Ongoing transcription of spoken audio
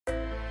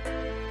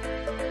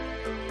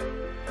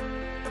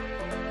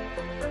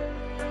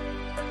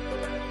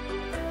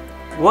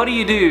What do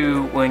you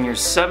do when your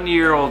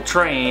 70-year-old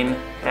train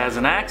has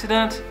an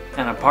accident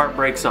and a part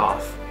breaks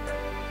off?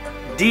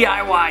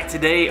 DIY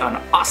today on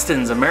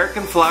Austin's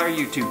American Flyer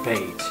YouTube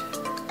page.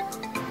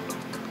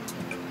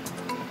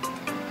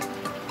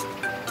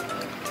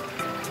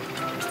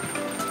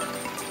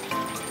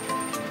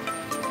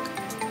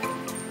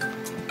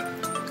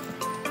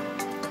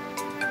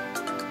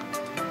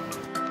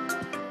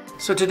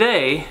 So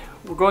today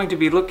we're going to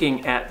be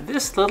looking at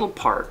this little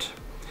part.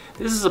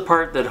 This is a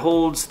part that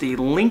holds the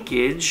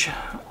linkage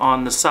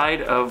on the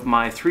side of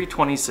my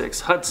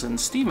 326 Hudson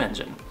steam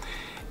engine,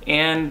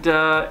 and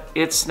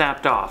it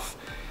snapped off.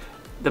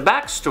 The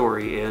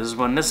backstory is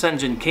when this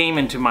engine came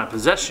into my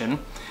possession,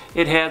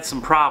 it had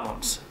some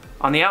problems.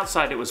 On the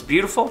outside it was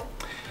beautiful.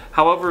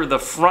 However, the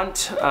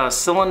front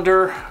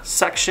cylinder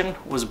section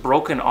was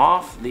broken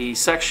off. The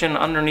section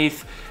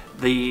underneath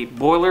the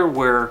boiler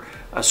where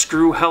a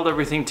screw held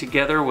everything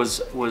together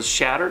was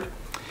shattered.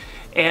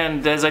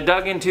 And as I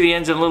dug into the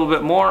engine a little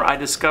bit more, I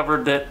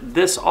discovered that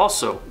this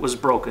also was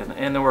broken,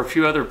 and there were a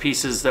few other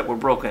pieces that were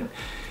broken.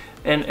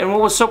 And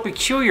what was so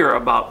peculiar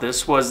about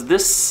this was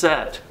this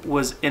set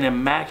was in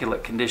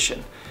immaculate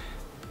condition.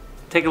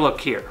 Take a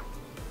look here.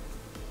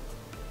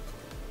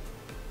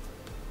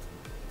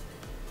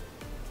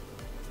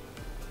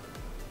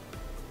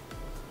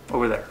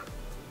 Over there.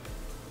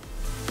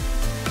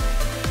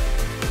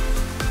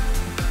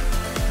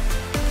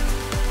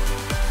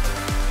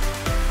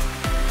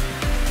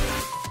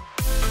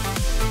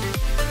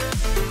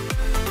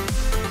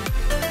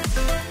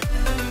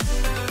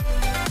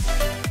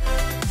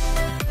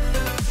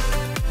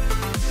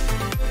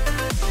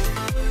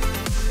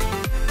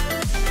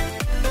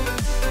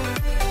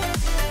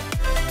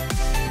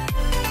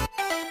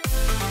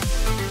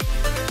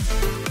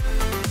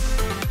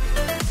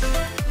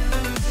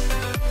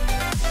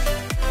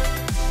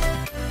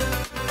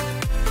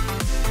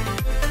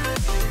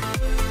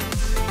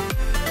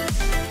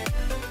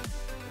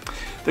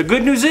 The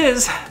good news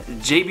is,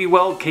 JB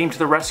Welded came to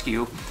the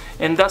rescue,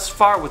 and thus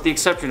far, with the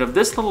exception of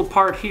this little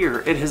part here,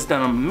 it has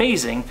done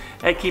amazing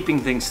at keeping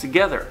things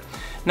together.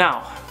 Now,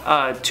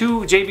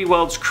 to JB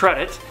Welded's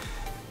credit,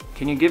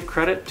 can you give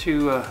credit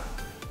to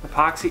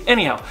epoxy?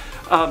 Anyhow,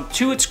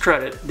 to its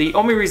credit, the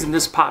only reason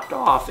this popped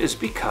off is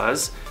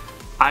because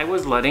I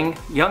was letting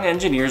young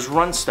engineers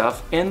run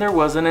stuff and there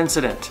was an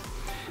incident.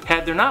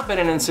 Had there not been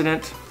an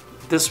incident,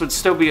 this would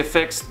still be a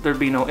fix, there'd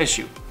be no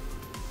issue.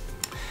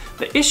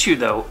 The issue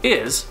though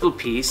is, this little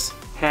piece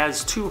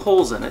has two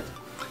holes in it,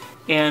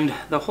 and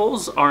the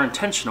holes are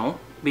intentional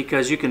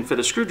because you can fit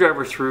a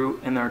screwdriver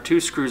through, and there are two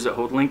screws that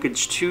hold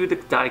linkage to the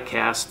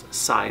die-cast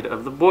side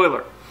of the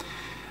boiler.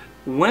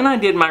 When I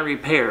did my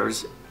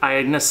repairs, out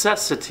of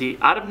necessity,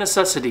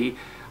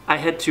 I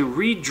had to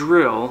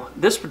re-drill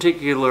this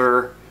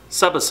particular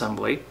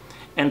subassembly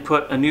and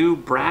put a new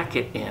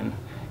bracket in,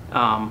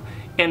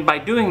 and by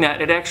doing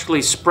that, it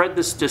actually spread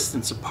this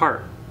distance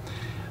apart.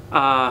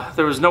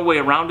 There was no way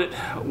around it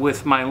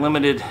with my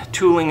limited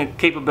tooling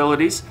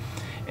capabilities,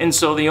 and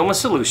so the only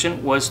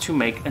solution was to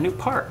make a new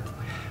part.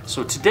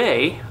 So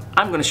today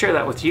I'm going to share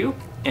that with you,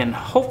 and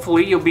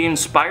hopefully you'll be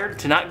inspired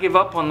to not give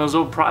up on those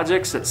old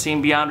projects that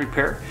seem beyond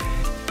repair